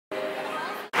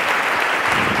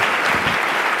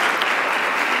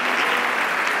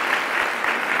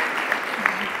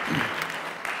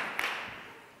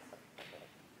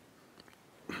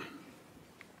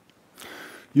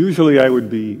Usually I would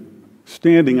be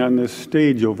standing on this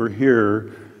stage over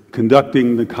here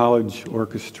conducting the college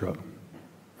orchestra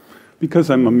because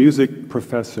I'm a music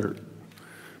professor.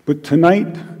 But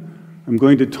tonight I'm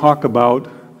going to talk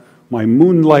about my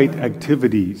moonlight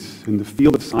activities in the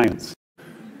field of science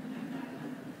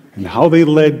and how they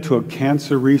led to a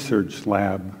cancer research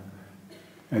lab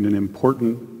and an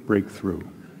important breakthrough.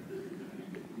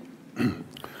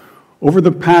 Over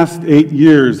the past 8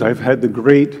 years, I've had the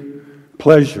great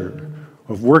pleasure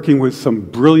of working with some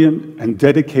brilliant and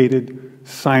dedicated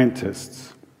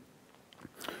scientists.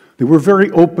 They were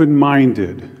very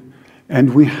open-minded,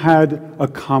 and we had a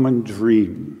common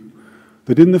dream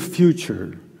that in the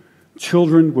future,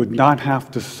 children would not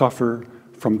have to suffer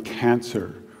from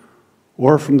cancer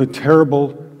or from the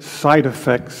terrible side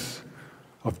effects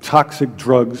of toxic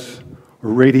drugs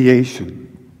or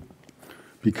radiation,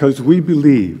 because we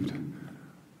believed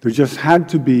there just had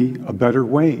to be a better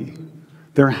way.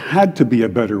 There had to be a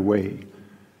better way,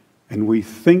 and we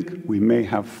think we may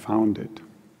have found it.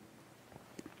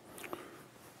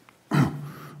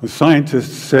 A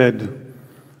scientist said,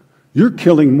 "You're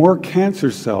killing more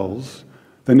cancer cells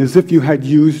than as if you had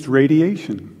used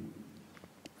radiation."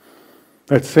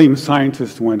 That same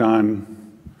scientist went on,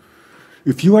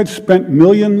 "If you had spent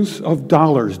millions of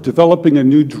dollars developing a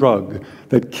new drug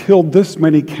that killed this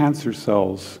many cancer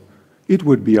cells, it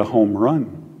would be a home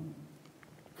run."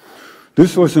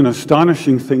 This was an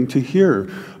astonishing thing to hear,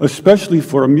 especially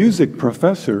for a music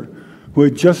professor who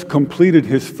had just completed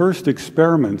his first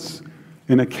experiments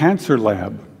in a cancer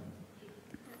lab.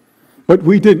 But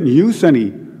we didn't use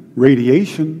any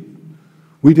radiation.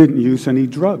 We didn't use any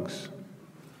drugs.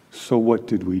 So what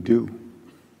did we do?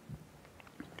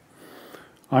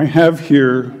 I have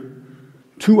here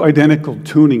 2 identical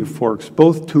tuning forks,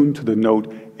 both tuned to the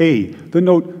note A, the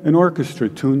note an orchestra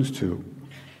tunes to.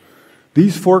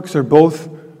 These forks are both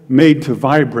made to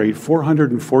vibrate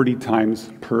 440 times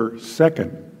per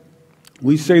second.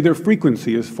 We say their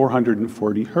frequency is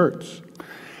 440 hertz.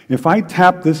 If I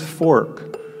tap this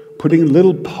fork, putting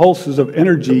little pulses of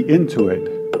energy into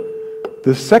it,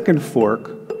 the second fork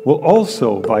will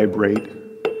also vibrate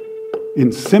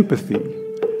in sympathy.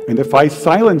 And if I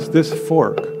silence this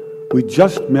fork, we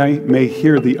just may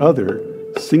hear the other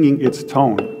singing its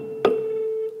tone.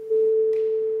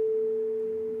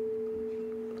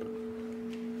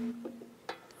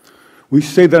 We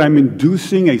say that I'm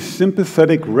inducing a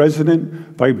sympathetic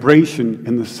resonant vibration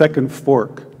in the second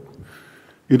fork.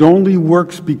 It only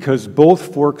works because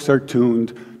both forks are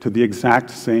tuned to the exact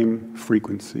same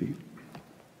frequency.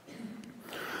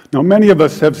 Now, many of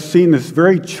us have seen this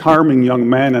very charming young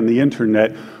man on the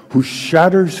internet who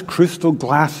shatters crystal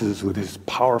glasses with his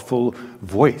powerful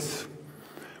voice.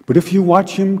 But if you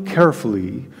watch him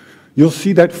carefully, you'll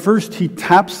see that first he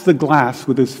taps the glass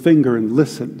with his finger and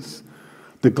listens.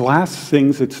 The glass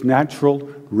sings its natural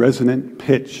resonant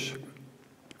pitch.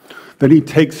 Then he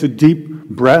takes a deep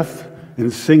breath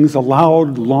and sings a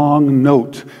loud, long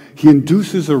note. He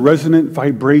induces a resonant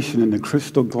vibration in the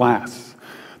crystal glass.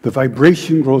 The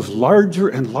vibration grows larger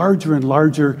and larger and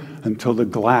larger until the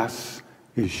glass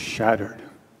is shattered.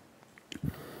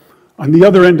 On the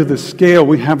other end of the scale,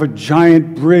 we have a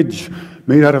giant bridge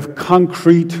made out of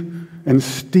concrete and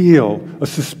steel, a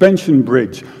suspension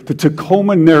bridge, the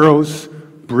Tacoma Narrows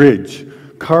Bridge.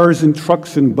 Cars and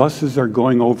trucks and buses are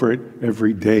going over it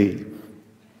every day.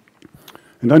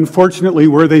 And unfortunately,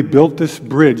 where they built this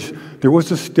bridge, there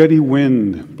was a steady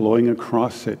wind blowing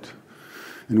across it.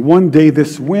 And one day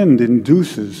this wind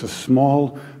induces a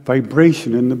small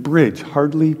vibration in the bridge,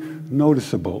 hardly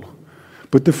noticeable.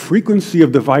 But the frequency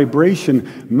of the vibration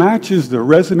matches the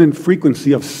resonant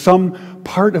frequency of some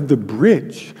part of the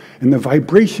bridge. And the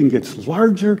vibration gets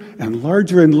larger and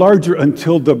larger and larger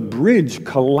until the bridge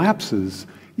collapses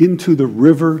into the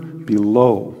river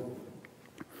below.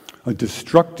 A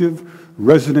destructive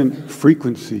resonant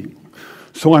frequency.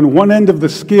 So on one end of the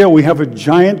scale, we have a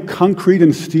giant concrete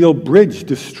and steel bridge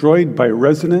destroyed by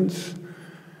resonance.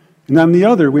 And on the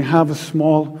other, we have a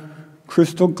small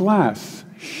crystal glass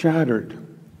shattered.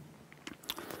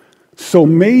 So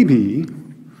maybe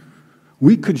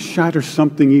we could shatter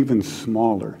something even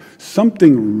smaller,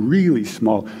 something really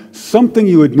small, something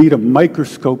you would need a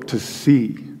microscope to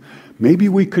see. Maybe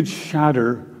we could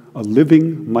shatter a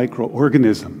living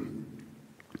microorganism.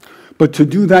 But to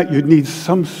do that, you'd need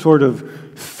some sort of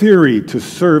theory to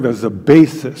serve as a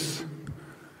basis.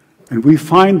 And we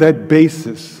find that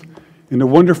basis in a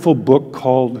wonderful book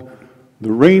called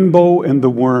The Rainbow and the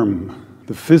Worm,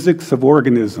 The Physics of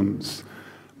Organisms,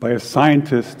 by a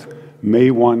scientist,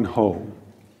 Mei Wan Ho.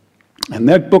 And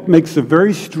that book makes a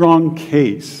very strong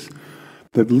case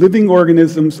that living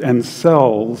organisms and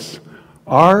cells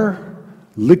are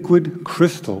liquid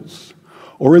crystals,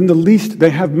 or in the least, they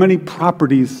have many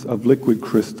properties of liquid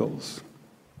crystals.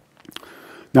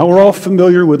 Now, we're all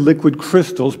familiar with liquid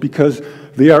crystals because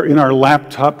they are in our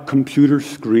laptop computer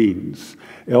screens.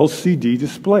 LCD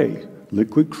display,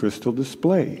 liquid crystal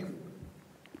display.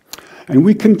 And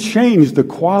we can change the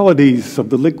qualities of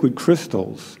the liquid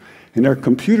crystals in our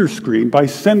computer screen by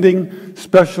sending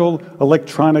special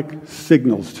electronic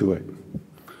signals to it.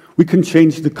 We can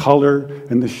change the color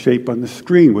and the shape on the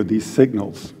screen with these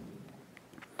signals.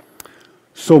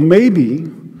 So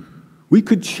maybe we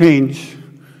could change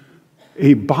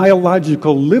a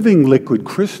biological living liquid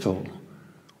crystal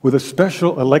with a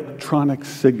special electronic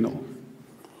signal.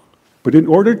 But in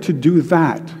order to do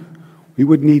that, we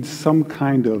would need some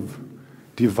kind of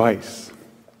device.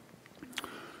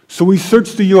 So we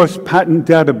search the US patent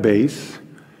database,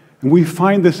 and we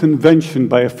find this invention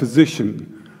by a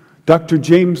physician, Dr.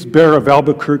 James Baer of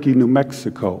Albuquerque, New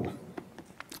Mexico.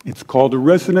 It's called a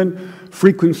resonant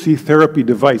frequency therapy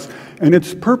device, and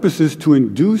its purpose is to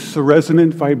induce a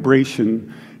resonant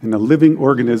vibration in a living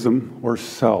organism or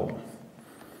cell.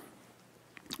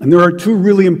 And there are two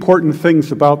really important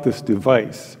things about this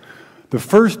device. The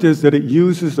first is that it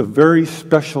uses a very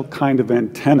special kind of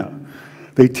antenna.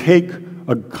 They take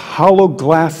a hollow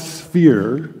glass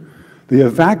sphere, they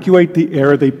evacuate the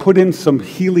air, they put in some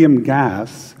helium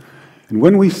gas, and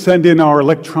when we send in our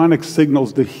electronic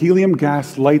signals, the helium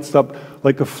gas lights up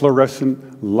like a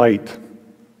fluorescent light.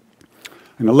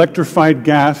 An electrified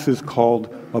gas is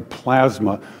called a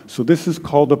plasma. So this is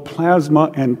called a plasma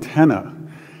antenna,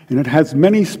 and it has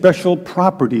many special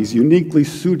properties uniquely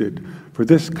suited for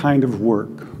this kind of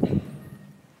work.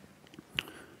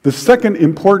 The second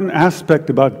important aspect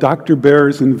about Dr.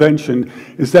 Baer's invention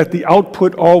is that the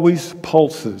output always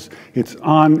pulses. It's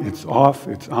on, it's off,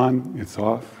 it's on, it's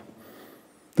off.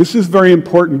 This is very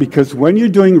important because when you're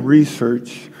doing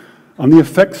research on the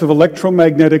effects of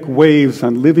electromagnetic waves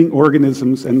on living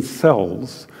organisms and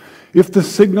cells, if the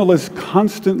signal is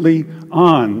constantly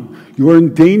on, you are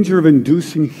in danger of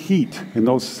inducing heat in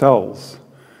those cells.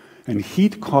 And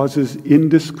heat causes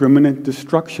indiscriminate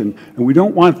destruction. And we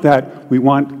don't want that. We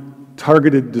want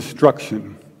targeted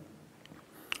destruction.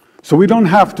 So we don't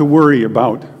have to worry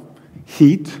about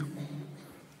heat.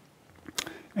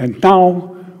 And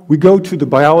now we go to the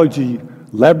biology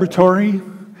laboratory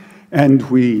and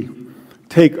we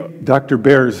take Dr.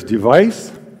 Baer's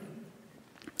device,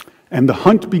 and the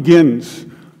hunt begins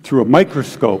through a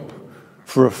microscope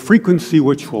for a frequency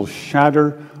which will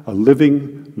shatter a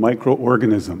living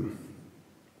microorganism.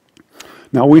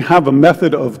 Now we have a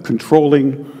method of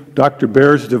controlling Dr.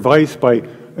 Baer's device by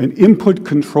an input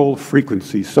control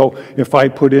frequency. So if I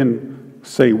put in,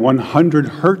 say, 100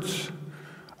 hertz,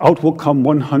 out will come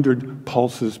 100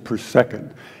 pulses per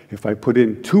second. If I put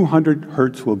in 200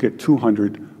 hertz, we'll get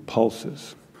 200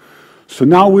 pulses. So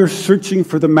now we're searching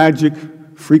for the magic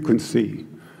frequency.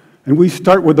 And we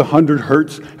start with 100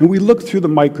 hertz, and we look through the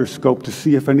microscope to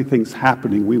see if anything's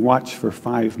happening. We watch for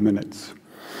 5 minutes.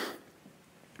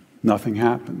 Nothing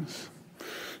happens.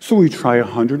 So we try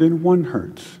 101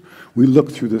 hertz. We look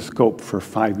through the scope for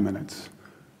 5 minutes,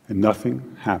 and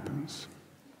nothing happens.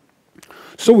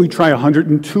 So we try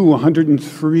 102,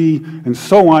 103, and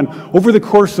so on. Over the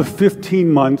course of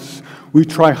 15 months, we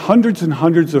try hundreds and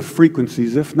hundreds of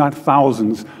frequencies, if not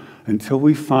thousands, until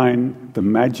we find the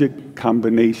magic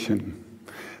combination.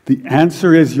 The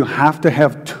answer is you have to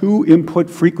have two input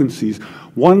frequencies,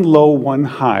 one low, one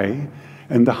high,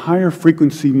 and the higher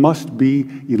frequency must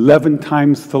be 11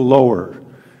 times the lower.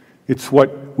 It's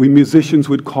what we musicians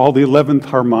would call the 11th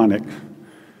harmonic.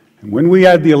 And when we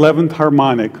add the 11th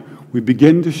harmonic, we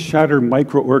begin to shatter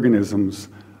microorganisms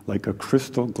like a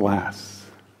crystal glass.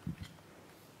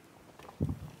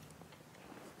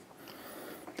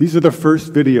 These are the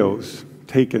first videos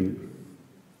taken.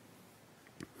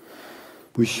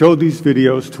 We showed these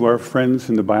videos to our friends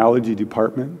in the biology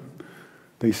department.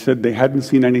 They said they hadn't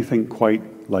seen anything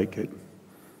quite like it.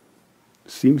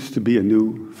 Seems to be a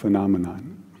new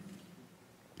phenomenon.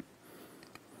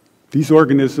 These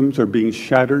organisms are being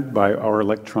shattered by our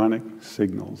electronic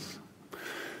signals.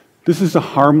 This is a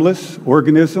harmless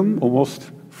organism,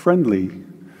 almost friendly,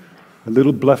 a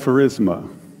little blepharisma.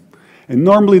 And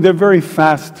normally they're very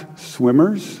fast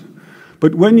swimmers,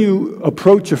 but when you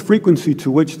approach a frequency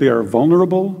to which they are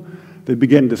vulnerable, they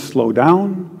begin to slow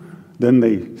down, then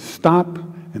they stop,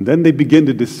 and then they begin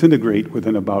to disintegrate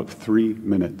within about 3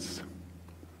 minutes.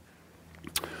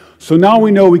 So now we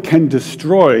know we can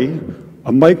destroy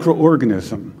a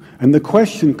microorganism, and the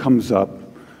question comes up,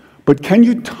 But can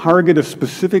you target a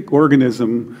specific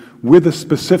organism with a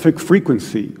specific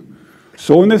frequency?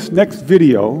 So in this next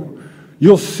video,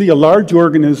 you'll see a large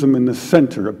organism in the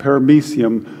center, a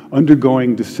paramecium,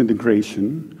 undergoing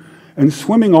disintegration, and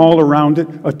swimming all around it,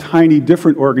 a tiny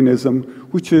different organism,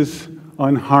 which is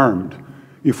unharmed.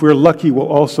 If we're lucky, we'll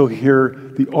also hear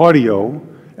the audio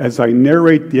as I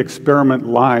narrate the experiment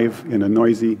live in a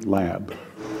noisy lab.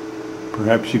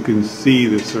 Perhaps you can see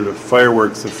this sort of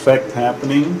fireworks effect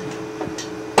happening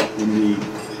in the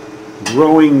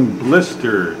growing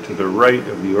blister to the right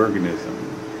of the organism.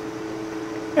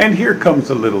 And here comes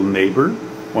a little neighbor,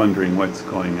 wondering what's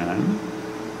going on,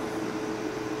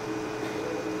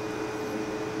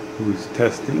 who's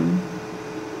testing.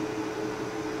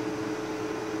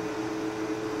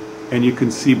 And you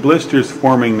can see blisters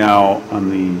forming now on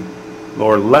the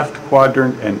lower left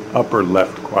quadrant and upper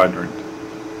left quadrant.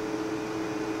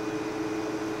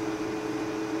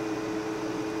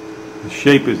 The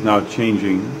shape is now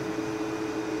changing.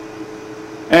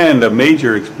 And a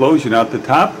major explosion out the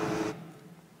top.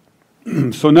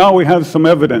 So now we have some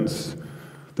evidence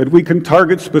that we can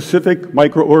target specific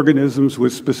microorganisms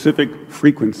with specific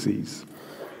frequencies.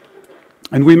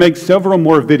 And we make several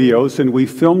more videos, and we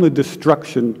film the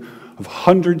destruction of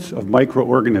hundreds of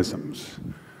microorganisms.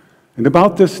 And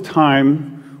about this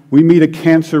time, we meet a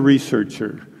cancer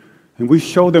researcher, and we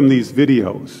show them these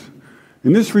videos.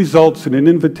 And this results in an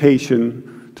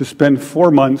invitation to spend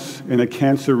 4 months in a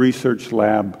cancer research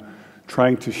lab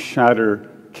trying to shatter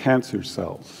cancer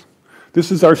cells.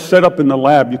 This is our setup in the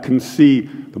lab. You can see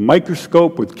the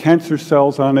microscope with cancer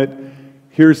cells on it.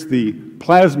 Here's the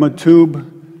plasma tube,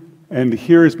 and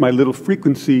here's my little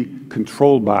frequency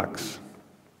control box.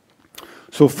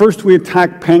 So first we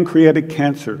attack pancreatic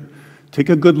cancer. Take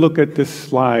a good look at this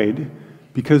slide,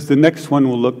 because the next one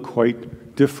will look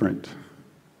quite different.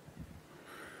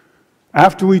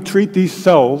 After we treat these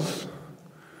cells,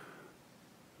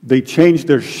 they change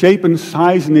their shape and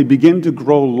size, and they begin to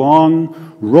grow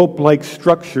long, rope-like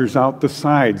structures out the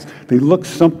sides. They look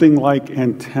something like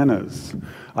antennas.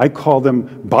 I call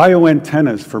them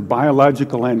bioantennas for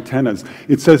biological antennas.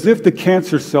 It's as if the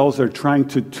cancer cells are trying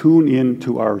to tune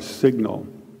into our signal.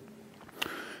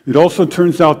 It also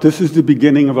turns out this is the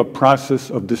beginning of a process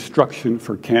of destruction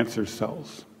for cancer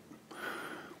cells.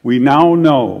 We now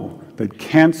know that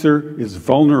cancer is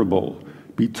vulnerable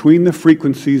between the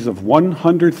frequencies of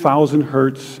 100,000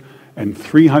 hertz and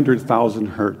 300,000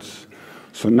 hertz.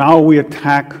 So now we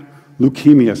attack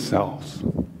leukemia cells.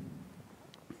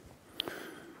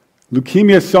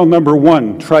 Leukemia cell number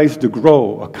 1 tries to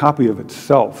grow a copy of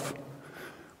itself,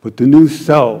 but the new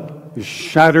cell is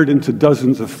shattered into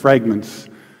dozens of fragments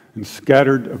and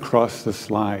scattered across the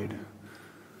slide.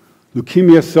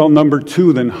 Leukemia cell number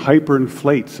 2 then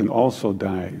hyperinflates and also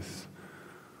dies.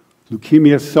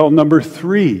 Leukemia cell number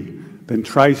 3 then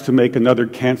tries to make another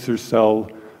cancer cell.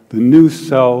 The new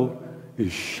cell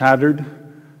is shattered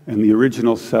and the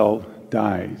original cell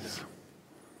dies.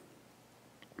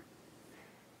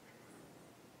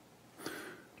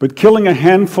 But killing a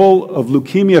handful of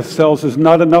leukemia cells is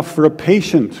not enough for a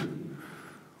patient.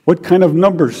 What kind of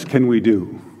numbers can we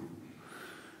do?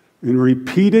 In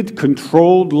repeated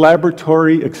controlled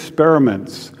laboratory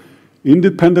experiments,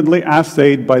 independently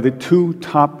assayed by the 2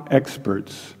 top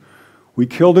experts, we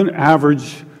killed an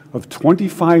average of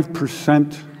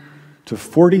 25% to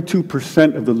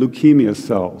 42% of the leukemia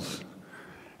cells,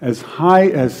 as high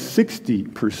as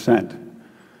 60%.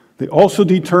 They also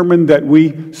determined that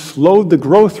we slowed the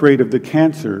growth rate of the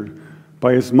cancer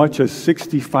by as much as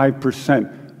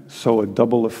 65%, so a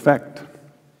double effect.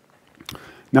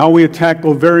 Now we attack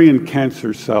ovarian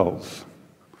cancer cells.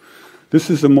 This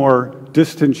is a more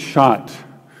distant shot.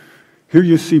 Here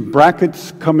you see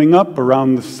brackets coming up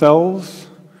around the cells,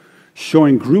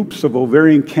 showing groups of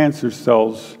ovarian cancer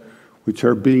cells which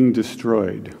are being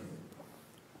destroyed.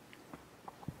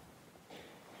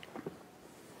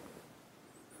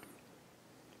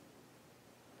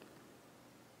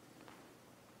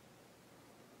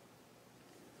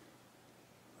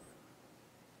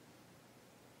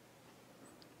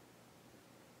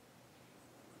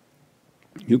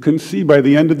 You can see by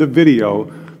the end of the video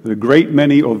that a great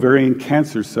many ovarian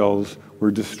cancer cells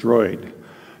were destroyed.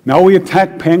 Now we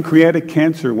attack pancreatic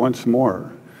cancer once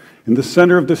more. In the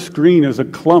center of the screen is a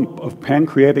clump of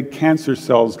pancreatic cancer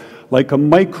cells, like a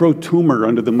microtumor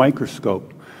under the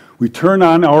microscope. We turn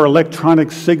on our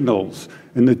electronic signals,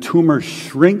 and the tumor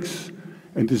shrinks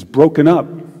and is broken up.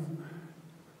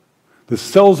 The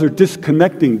cells are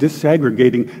disconnecting,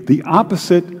 disaggregating, the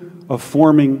opposite of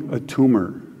forming a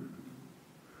tumor.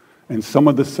 And some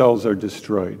of the cells are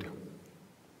destroyed.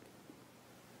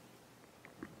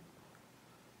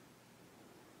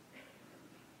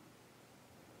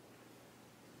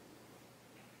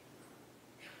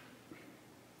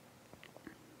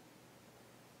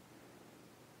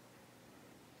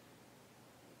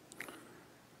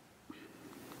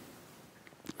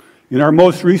 In our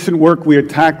most recent work, we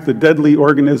attacked the deadly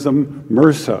organism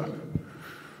MRSA.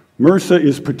 MRSA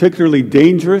is particularly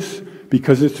dangerous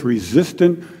because it's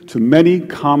resistant to many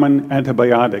common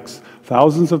antibiotics.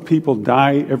 Thousands of people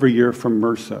die every year from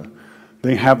MRSA.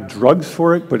 They have drugs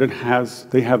for it, but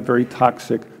they have very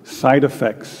toxic side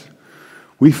effects.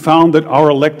 We found that our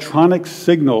electronic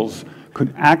signals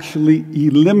could actually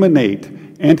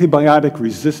eliminate antibiotic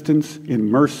resistance in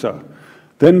MRSA.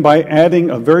 Then by adding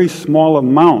a very small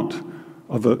amount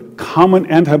of a common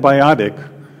antibiotic,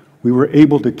 we were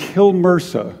able to kill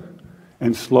MRSA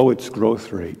and slow its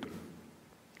growth rate.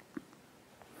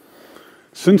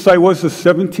 Since I was a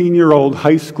 17-year-old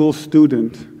high school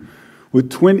student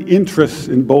with twin interests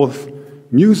in both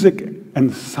music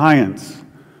and science,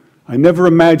 I never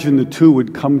imagined the two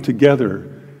would come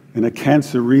together in a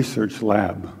cancer research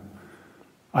lab.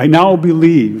 I now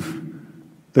believe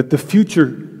that the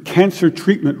future cancer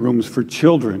treatment rooms for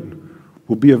children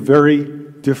will be a very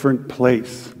different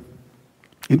place.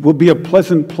 It will be a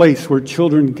pleasant place where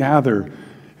children gather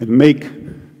and make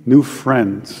new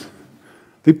friends.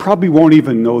 They probably won't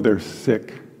even know they're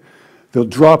sick. They'll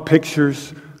draw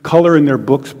pictures, color in their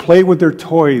books, play with their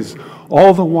toys,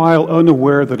 all the while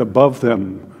unaware that above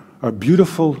them are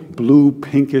beautiful blue,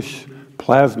 pinkish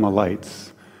plasma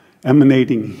lights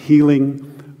emanating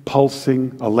healing,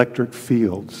 pulsing electric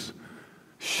fields,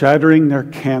 shattering their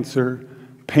cancer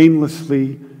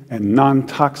painlessly and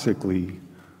non-toxically,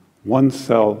 one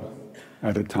cell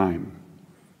at a time.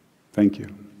 Thank you.